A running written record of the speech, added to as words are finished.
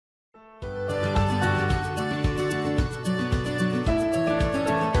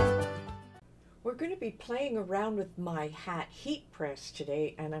going to be playing around with my hat heat press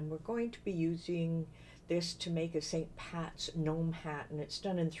today, and we're going to be using this to make a St. Pat's gnome hat, and it's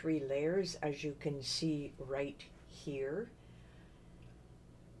done in 3 layers, as you can see right here.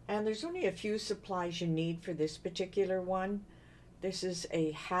 And there's only a few supplies you need for this particular one. This is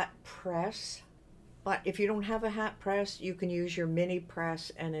a hat press, but if you don't have a hat press, you can use your mini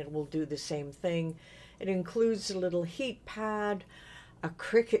press and it will do the same thing. It includes a little heat pad, a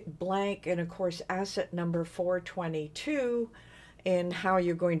Cricut blank, and of course asset number 422, and how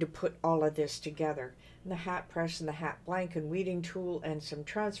you're going to put all of this together. And the hat press and the hat blank and weeding tool and some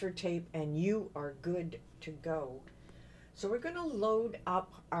transfer tape, and you are good to go. So we're going to load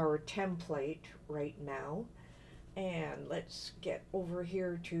up our template right now, and let's get over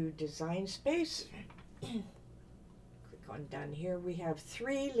here to Design Space. Click on done here. We have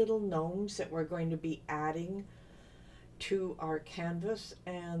 3 little gnomes that we're going to be adding to our canvas,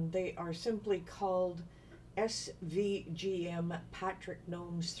 and they are simply called SVGM Patrick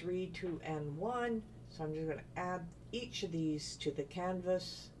Gnomes 3, 2, and 1. So I'm just going to add each of these to the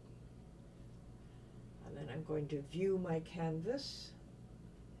canvas, and then I'm going to view my canvas.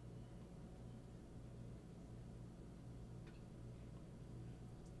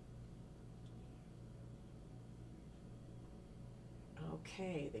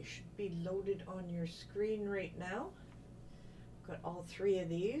 Okay, they should be loaded on your screen right now. Got all 3 of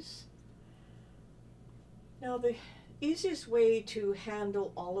these. Now the easiest way to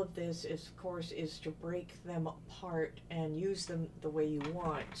handle all of this is, of course, is to break them apart and use them the way you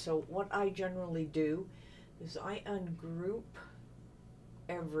want. So what I generally do is I ungroup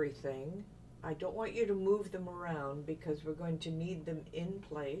everything. I don't want you to move them around because we're going to need them in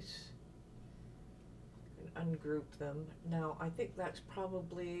place. And ungroup them. Now I think that's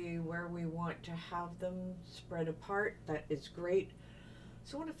probably where we want to have them spread apart. That is great.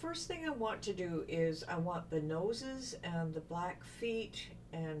 So the first thing I want to do is I want the noses and the black feet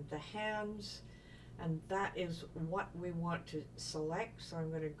and the hands, and that is what we want to select. So I'm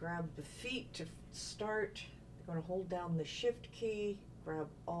going to grab the feet to start. I'm going to hold down the shift key, grab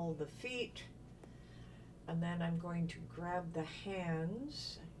all the feet, and then I'm going to grab the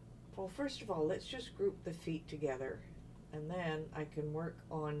hands. Well, first of all, let's just group the feet together, and then I can work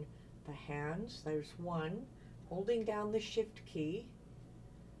on the hands. There's one, holding down the shift key.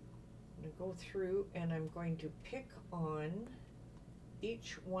 I'm going to go through and I'm going to pick on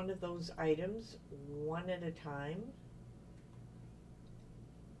each one of those items one at a time.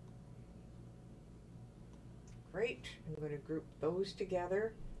 Great. I'm going to group those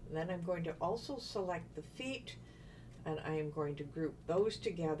together. And then I'm going to also select the feet, and I am going to group those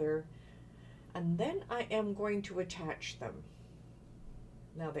together, and then I am going to attach them.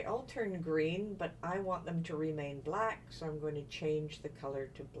 Now they all turn green, but I want them to remain black, so I'm going to change the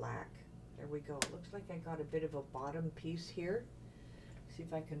color to black. There we go. Looks like I got a bit of a bottom piece here. See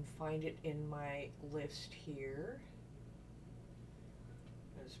if I can find it in my list here.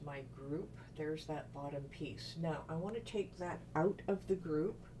 There's my group. There's that bottom piece. Now I want to take that out of the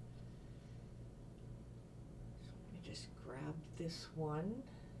group. Just grab this one,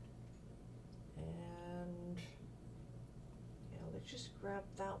 and yeah, let's just grab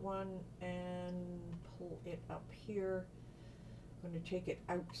that one and pull it up here. I'm going to take it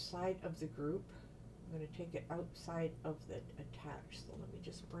outside of the group. I'm going to take it outside of the attach. So let me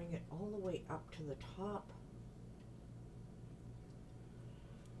just bring it all the way up to the top.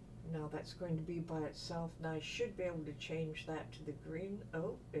 Now that's going to be by itself. Now I should be able to change that to the green.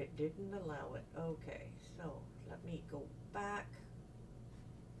 Oh, it didn't allow it. Okay, so let me go back.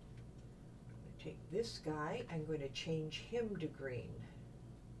 I'm going to take this guy. I'm going to change him to green.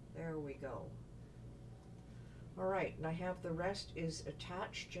 There we go. All right, and I have the rest is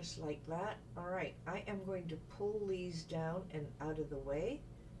attached just like that. All right, I am going to pull these down and out of the way.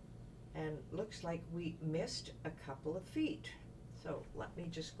 And looks like we missed a couple of feet. So let me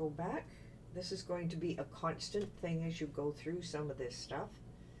just go back. This is going to be a constant thing as you go through some of this stuff.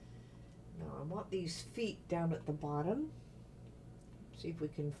 Now I want these feet down at the bottom. See if we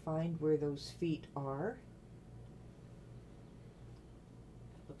can find where those feet are.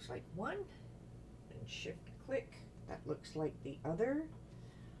 Looks like one. And shift click. That looks like the other.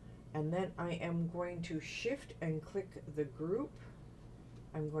 And then I am going to shift and click the group.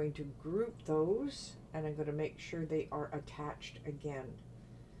 I'm going to group those, and I'm going to make sure they are attached again.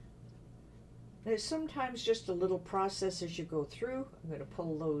 There's sometimes just a little process as you go through. I'm going to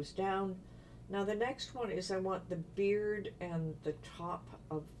pull those down. Now the next one is I want the beard and the top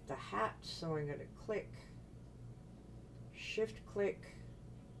of the hat, so I'm going to click, shift click,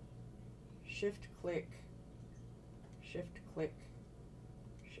 shift click, shift click,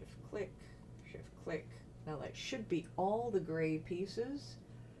 shift click, shift click. Now that should be all the gray pieces.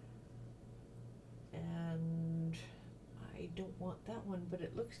 And I don't want that one, but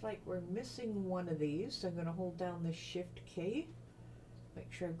it looks like we're missing one of these. So I'm going to hold down the Shift K.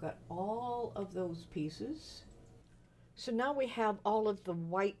 Make sure I've got all of those pieces. So now we have all of the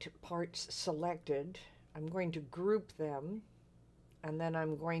white parts selected. I'm going to group them, and then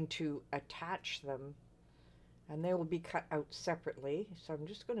I'm going to attach them, and they will be cut out separately. So I'm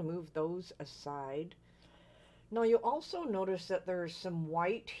just going to move those aside. Now you'll also notice that there's some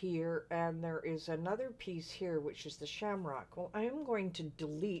white here, and there is another piece here, which is the shamrock. Well, I am going to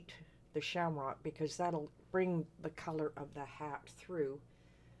delete the shamrock because that'll bring the color of the hat through.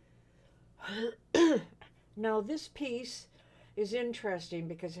 Now this piece is interesting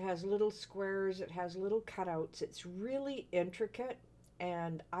because it has little squares, it has little cutouts. It's really intricate,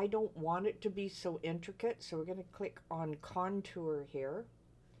 and I don't want it to be so intricate, so we're going to click on Contour here.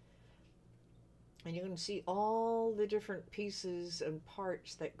 And you're going to see all the different pieces and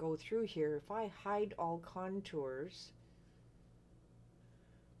parts that go through here. If I hide all contours,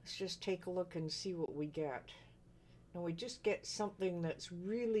 let's just take a look and see what we get. Now we just get something that's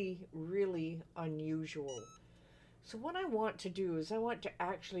really, really unusual. So what I want to do is I want to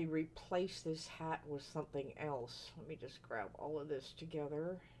actually replace this hat with something else. Let me just grab all of this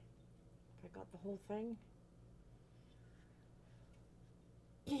together. I got the whole thing.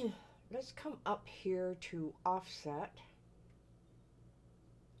 Let's come up here to offset.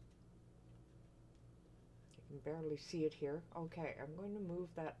 You can barely see it here. Okay, I'm going to move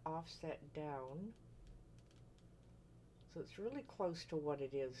that offset down. So it's really close to what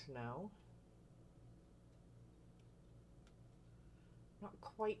it is now. Not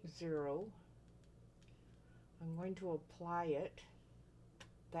quite 0. I'm going to apply it.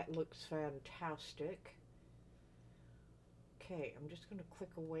 That looks fantastic. Okay, I'm just going to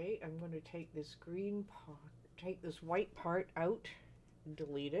click away. I'm going to take this green part, take this white part out,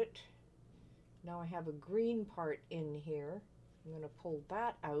 delete it. Now I have a green part in here. I'm going to pull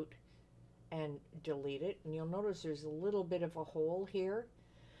that out and delete it. And you'll notice there's a little bit of a hole here.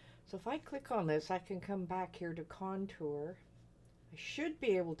 So if I click on this, I can come back here to contour. I should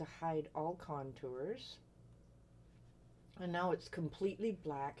be able to hide all contours. And now it's completely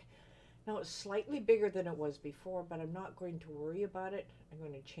black. Now it's slightly bigger than it was before, but I'm not going to worry about it. I'm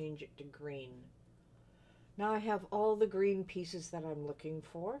going to change it to green. Now I have all the green pieces that I'm looking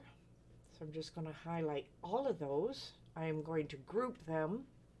for. So I'm just going to highlight all of those. I am going to group them.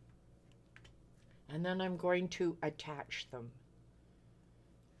 And then I'm going to attach them.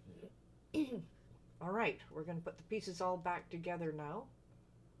 All right, we're going to put the pieces all back together now.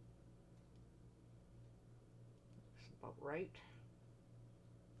 That's about right.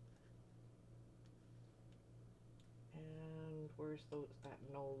 And where's that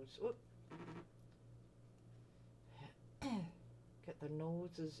nose? Oop. Get the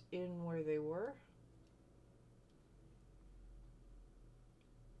noses in where they were.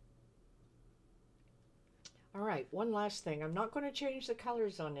 All right, one last thing. I'm not going to change the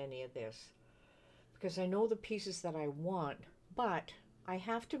colors on any of this because I know the pieces that I want, but I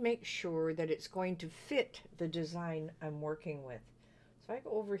have to make sure that it's going to fit the design I'm working with. So I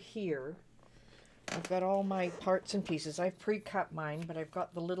go over here. I've got all my parts and pieces. I've pre-cut mine, but I've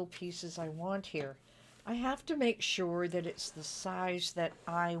got the little pieces I want here. I have to make sure that it's the size that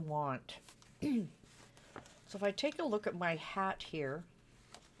I want. So if I take a look at my hat here,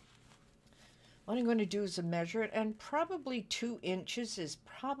 what I'm going to do is measure it, and probably 2 inches is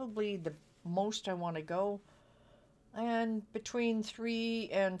probably the most I want to go. And between 3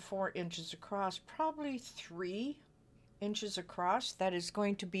 and 4 inches across, probably 3 inches across, that is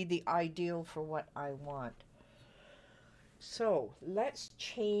going to be the ideal for what I want. So let's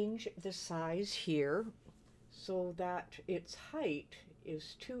change the size here so that its height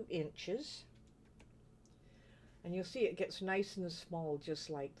is 2 inches. And you'll see it gets nice and small just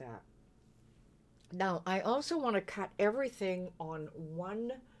like that. Now I also want to cut everything on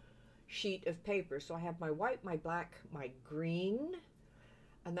one sheet of paper. So I have my white, my black, my green,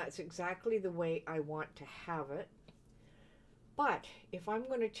 and that's exactly the way I want to have it. But if I'm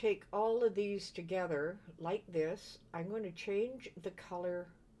going to take all of these together like this, I'm going to change the color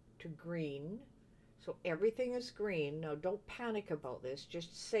to green. So everything is green. Now don't panic about this,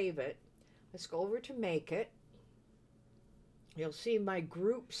 just save it. Let's go over to Make It. You'll see my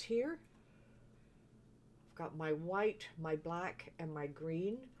groups here. I've got my white, my black, and my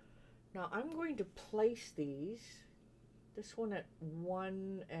green. Now I'm going to place these, this one at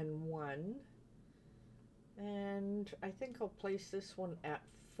 1 and 1. And I think I'll place this one at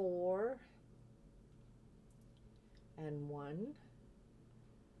 4 and 1.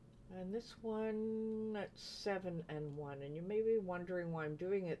 And this one, that's 7 and 1. And you may be wondering why I'm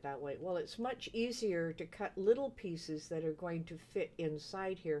doing it that way. Well, it's much easier to cut little pieces that are going to fit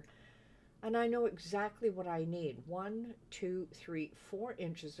inside here. And I know exactly what I need. 1, 2, 3, 4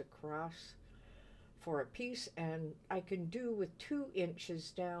 inches across for a piece. And I can do with 2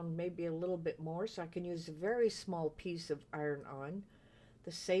 inches down, maybe a little bit more. So I can use a very small piece of iron-on.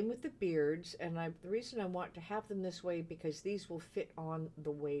 The same with the beards, and the reason I want to have them this way because these will fit on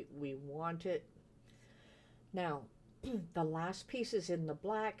the way we want it. Now, the last piece is in the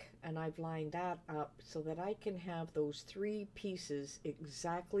black, and I've lined that up so that I can have those 3 pieces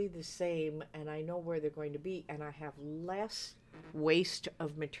exactly the same, and I know where they're going to be, and I have less waste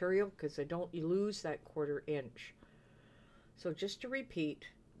of material because I don't lose that 1/4 inch. So just to repeat,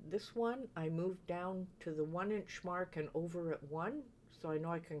 this one I moved down to the 1 inch mark and over at 1. So I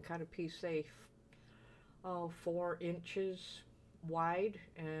know I can cut a piece, say, 4 inches wide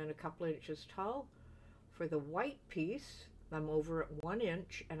and a couple inches tall. For the white piece, I'm over at 1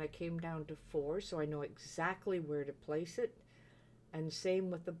 inch and I came down to 4, so I know exactly where to place it. And same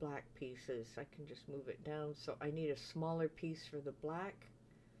with the black pieces. I can just move it down. So I need a smaller piece for the black.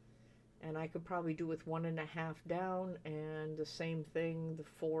 And I could probably do with 1.5 down and the same thing, the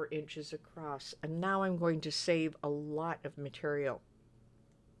 4 inches across. And now I'm going to save a lot of material.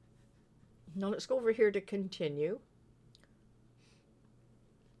 Now let's go over here to continue.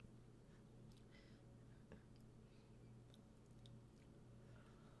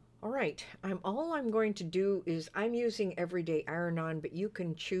 All right, all I'm going to do is I'm using everyday iron-on, but you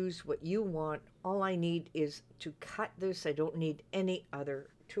can choose what you want. All I need is to cut this. I don't need any other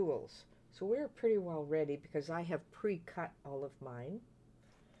tools. So we're pretty well ready because I have pre-cut all of mine.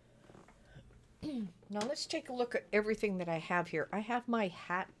 Now let's take a look at everything that I have here. I have my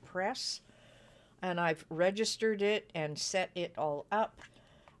hat press. And I've registered it and set it all up.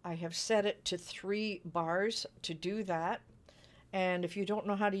 I have set it to 3 bars to do that. And if you don't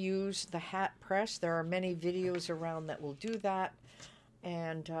know how to use the hat press, there are many videos around that will do that.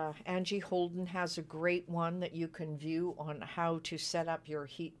 And Angie Holden has a great one that you can view on how to set up your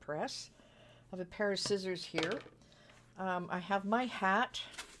heat press. I have a pair of scissors here. I have my hat.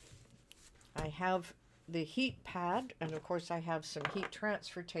 I have the heat pad. And of course I have some heat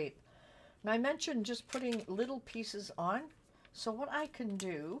transfer tape. Now I mentioned just putting little pieces on. So what I can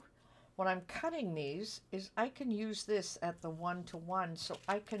do when I'm cutting these is I can use this at the 1-to-1. So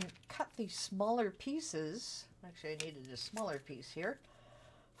I can cut these smaller pieces. Actually, I needed a smaller piece here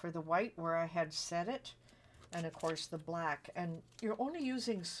for the white where I had set it. And of course the black. And you're only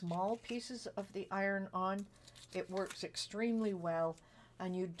using small pieces of the iron-on. It works extremely well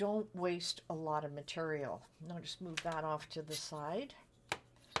and you don't waste a lot of material. Now just move that off to the side.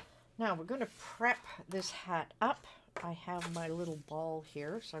 Now we're going to prep this hat up. I have my little ball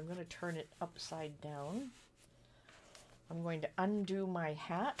here, so I'm going to turn it upside down. I'm going to undo my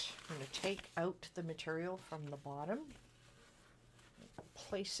hat. I'm going to take out the material from the bottom.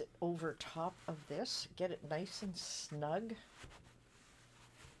 Place it over top of this. Get it nice and snug.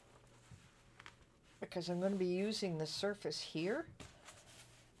 Because I'm going to be using the surface here.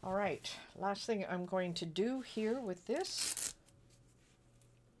 All right, last thing I'm going to do here with this.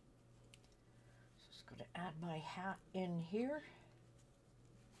 Add my hat in here.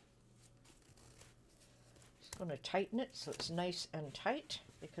 Just going to tighten it so it's nice and tight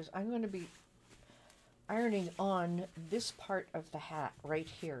because I'm going to be ironing on this part of the hat right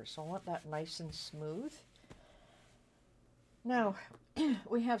here. So I want that nice and smooth. Now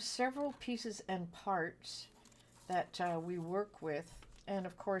we have several pieces and parts that we work with, and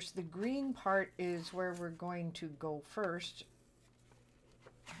of course the green part is where we're going to go first.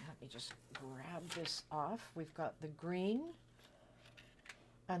 Let me just grab this off. We've got the green,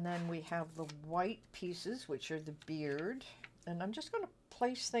 and then we have the white pieces, which are the beard. And I'm just going to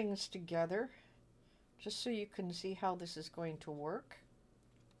place things together just so you can see how this is going to work.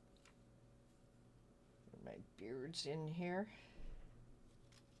 My beard's in here.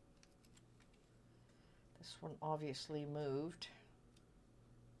 This one obviously moved.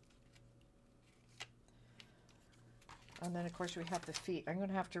 And then, of course, we have the feet. I'm going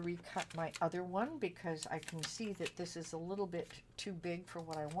to have to recut my other one because I can see that this is a little bit too big for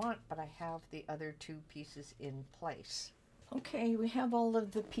what I want, but I have the other 2 pieces in place. Okay, we have all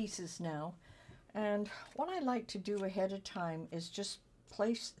of the pieces now. And what I like to do ahead of time is just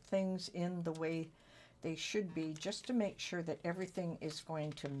place things in the way they should be, just to make sure that everything is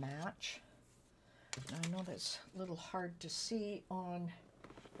going to match. I know that's a little hard to see on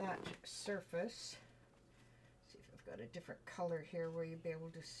that surface. Got a different color here where you'll be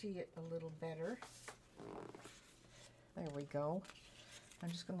able to see it a little better. There we go. I'm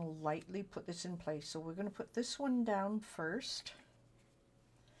just going to lightly put this in place. So we're going to put this one down first.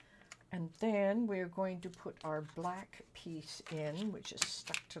 And then we're going to put our black piece in, which is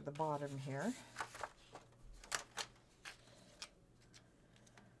stuck to the bottom here.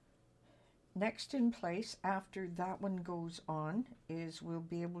 Next in place, after that one goes on, is we'll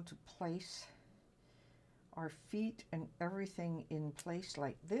be able to place our feet and everything in place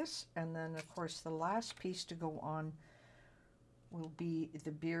like this. And then, of course, the last piece to go on will be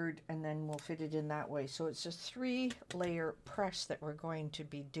the beard, and then we'll fit it in that way. So it's a 3-layer press that we're going to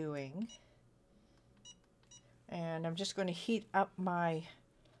be doing. And I'm just going to heat up my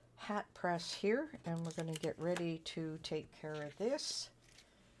hat press here, and we're going to get ready to take care of this.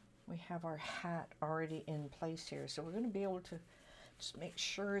 We have our hat already in place here, so we're going to be able to just make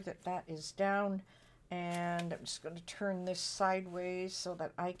sure that that is down. And I'm just going to turn this sideways so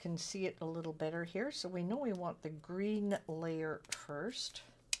that I can see it a little better here. So we know we want the green layer first.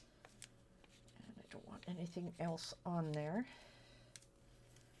 And I don't want anything else on there.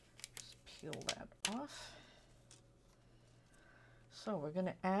 Just peel that off. So we're going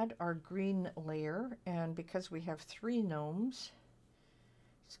to add our green layer. And because we have 3 gnomes,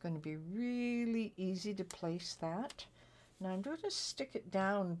 it's going to be really easy to place that. Now I'm going to stick it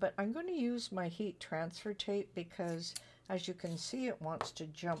down, but I'm going to use my heat transfer tape because, as you can see, it wants to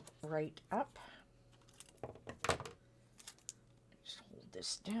jump right up. Just hold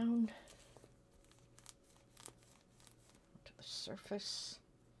this down to the surface.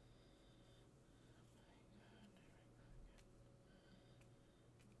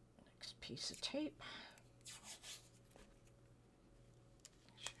 Next piece of tape.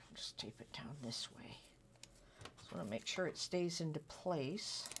 Actually, I'll just tape it down this way. I want to make sure it stays into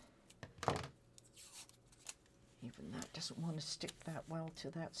place. Even that doesn't want to stick that well to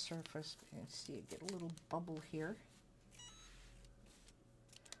that surface. You can see it get a little bubble here.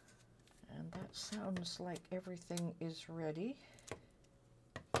 And that sounds like everything is ready.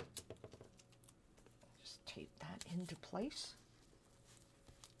 Just tape that into place.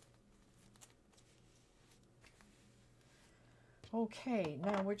 Okay,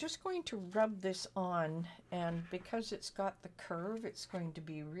 now we're just going to rub this on, and because it's got the curve, it's going to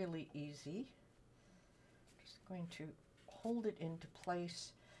be really easy. Just going to hold it into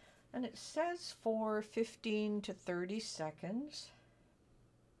place, and it says for 15 to 30 seconds.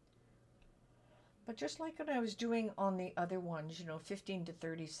 But just like what I was doing on the other ones, you know, 15 to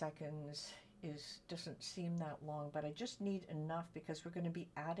 30 seconds doesn't seem that long, but I just need enough because we're going to be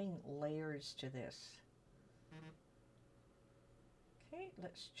adding layers to this. Okay,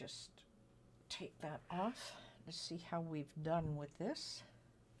 let's just take that off. Let's see how we've done with this.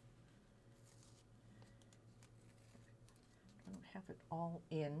 I don't have it all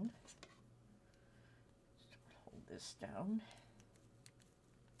in. Just hold this down.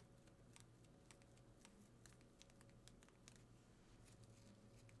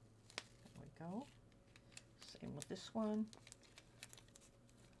 There we go. Same with this one.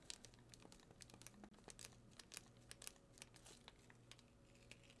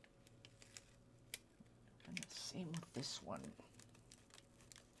 Same with this one.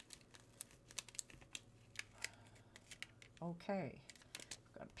 Okay,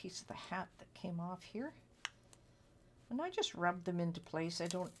 I've got a piece of the hat that came off here. And I just rub them into place. I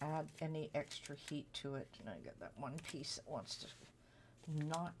don't add any extra heat to it. And I got that one piece that wants to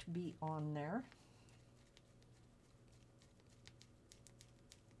not be on there.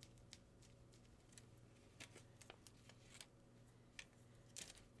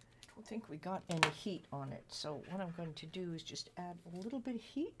 I think we got any heat on it, so what I'm going to do is just add a little bit of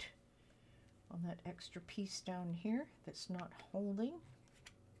heat on that extra piece down here that's not holding.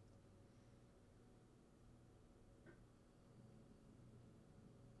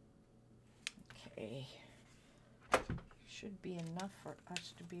 Okay, should be enough for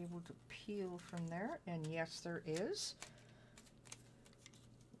us to be able to peel from there, and yes, there is.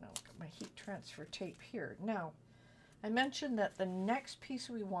 Now I've got my heat transfer tape here. Now, I mentioned that the next piece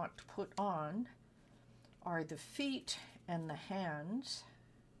we want to put on are the feet and the hands.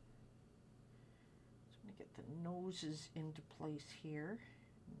 So I'm going to get the noses into place here,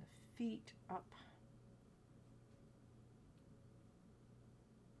 and the feet up.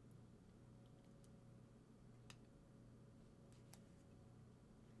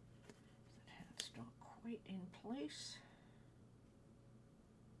 That hand's not quite in place.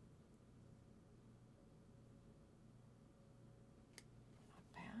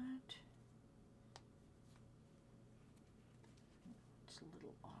 It's a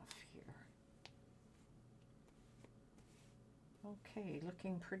little off here. Okay,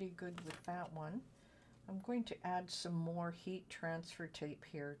 looking pretty good with that one. I'm going to add some more heat transfer tape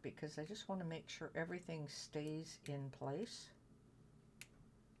here because I just want to make sure everything stays in place.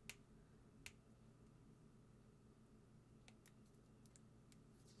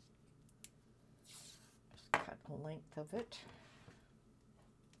 Just cut a length of it.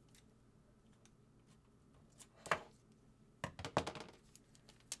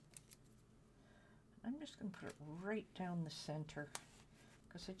 I'm just going to put it right down the center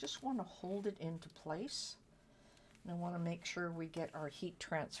because I just want to hold it into place. And I want to make sure we get our heat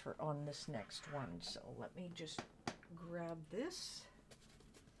transfer on this next one. So let me just grab this.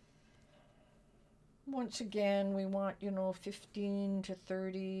 Once again, we want, 15 to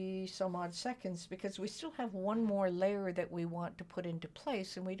 30 some odd seconds because we still have one more layer that we want to put into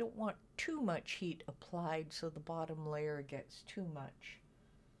place, and we don't want too much heat applied so the bottom layer gets too much.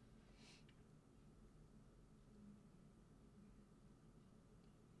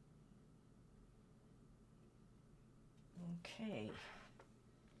 Okay.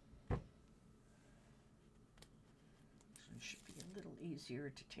 This one should be a little easier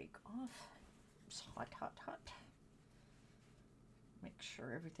to take off. It's hot, hot, hot. Make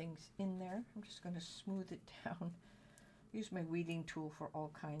sure everything's in there. I'm just going to smooth it down. Use my weeding tool for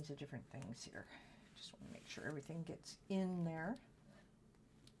all kinds of different things here. Just want to make sure everything gets in there.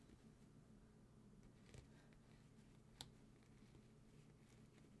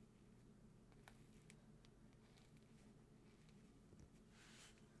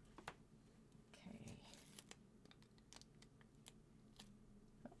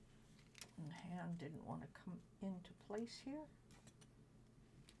 Hand didn't want to come into place here.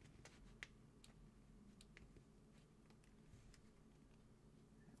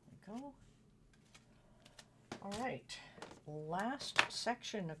 There we go. All right, last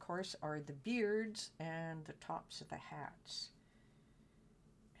section, of course, are the beards and the tops of the hats.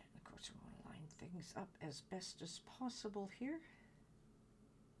 And of course, we want to line things up as best as possible here.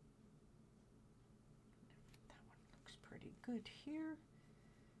 That one looks pretty good here.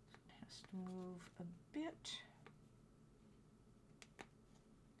 To move a bit.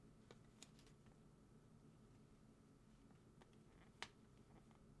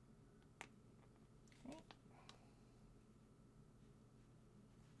 Okay.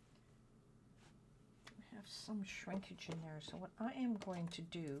 I have some shrinkage in there, so what I am going to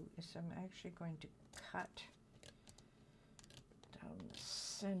do is I'm actually going to cut down the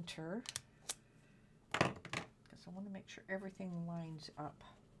center because I want to make sure everything lines up.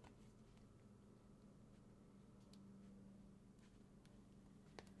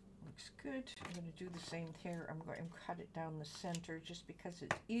 Looks good. I'm going to do the same here. I'm going to cut it down the center just because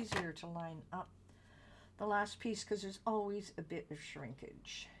it's easier to line up the last piece because there's always a bit of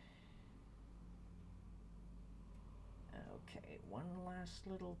shrinkage. Okay, one last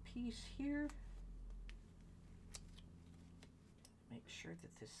little piece here. Make sure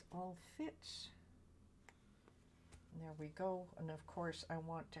that this all fits. And there we go. And of course, I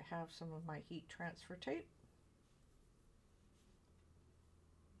want to have some of my heat transfer tape.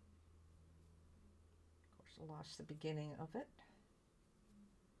 Lost the beginning of it.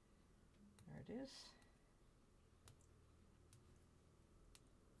 There it is.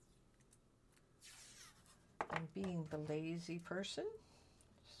 And being the lazy person,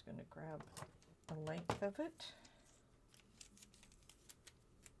 just going to grab the length of it.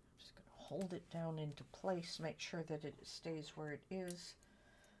 Just going to hold it down into place, make sure that it stays where it is.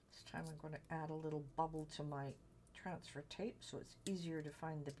 This time I'm going to add a little bubble to my transfer tape so it's easier to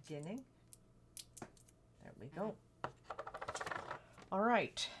find the beginning. There we go. All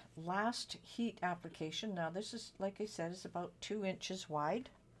right, last heat application. Now this is, like I said, is about 2 inches wide.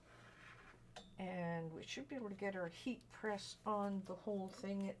 And we should be able to get our heat press on the whole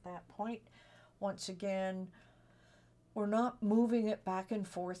thing at that point. Once again, we're not moving it back and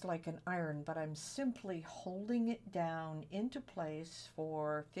forth like an iron, but I'm simply holding it down into place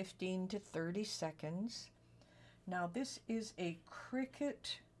for 15 to 30 seconds. Now this is a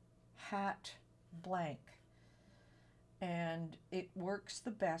Cricut hat blank, and it works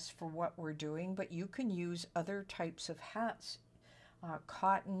the best for what we're doing, but you can use other types of hats,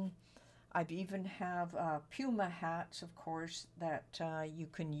 cotton. I've even have Puma hats, of course, that you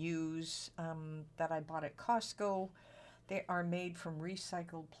can use that I bought at Costco. They are made from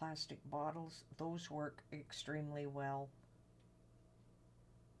recycled plastic bottles. Those work extremely well.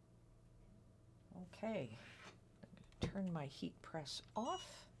 Okay, I'm going to turn my heat press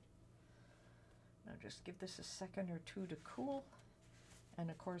off. Now just give this a second or two to cool. And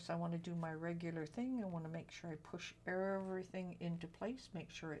of course I want to do my regular thing. I want to make sure I push everything into place,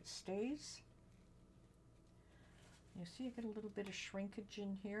 make sure it stays. You see I get a little bit of shrinkage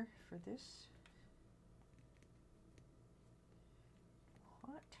in here for this.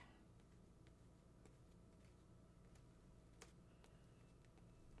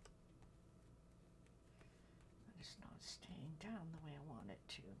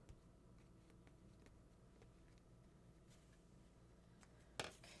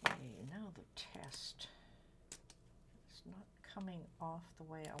 rest. It's not coming off the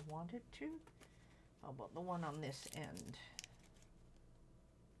way I want it to. How about the one on this end?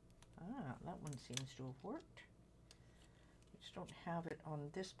 Ah, that one seems to have worked. I just don't have it on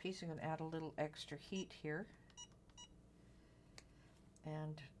this piece. I'm going to add a little extra heat here.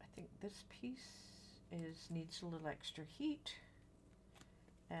 And I think this piece needs a little extra heat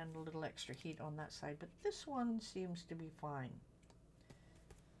and a little extra heat on that side, but this one seems to be fine.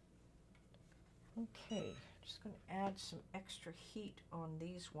 Okay, just going to add some extra heat on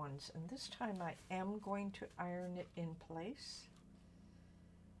these ones, and this time I am going to iron it in place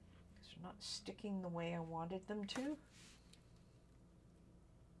because they're not sticking the way I wanted them to.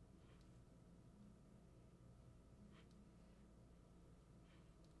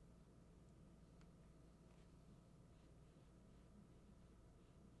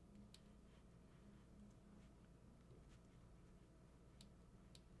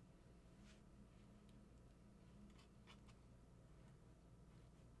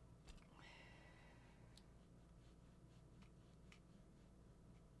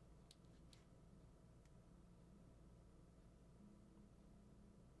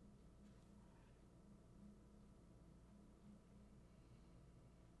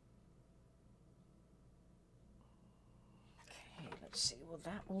 Let's see what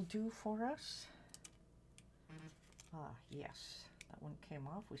that will do for us. Ah, yes, that one came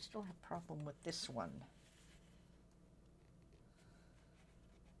off. We still have a problem with this one.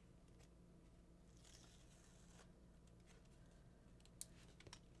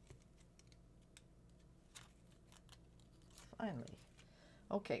 Finally.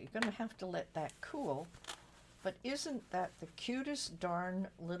 Okay, you're going to have to let that cool, but isn't that the cutest darn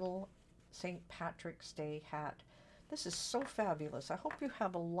little St. Patrick's Day hat? This is so fabulous. I hope you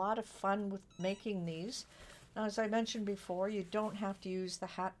have a lot of fun with making these. Now, as I mentioned before, you don't have to use the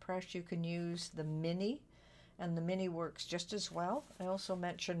hat press. You can use the mini, and the mini works just as well. I also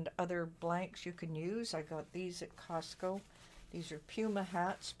mentioned other blanks you can use. I got these at Costco. These are Puma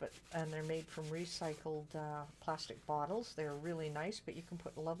hats, and they're made from recycled plastic bottles. They're really nice, but you can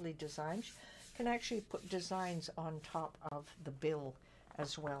put lovely designs. You can actually put designs on top of the bill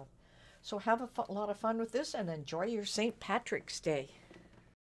as well. So have a lot of fun with this and enjoy your St. Patrick's Day.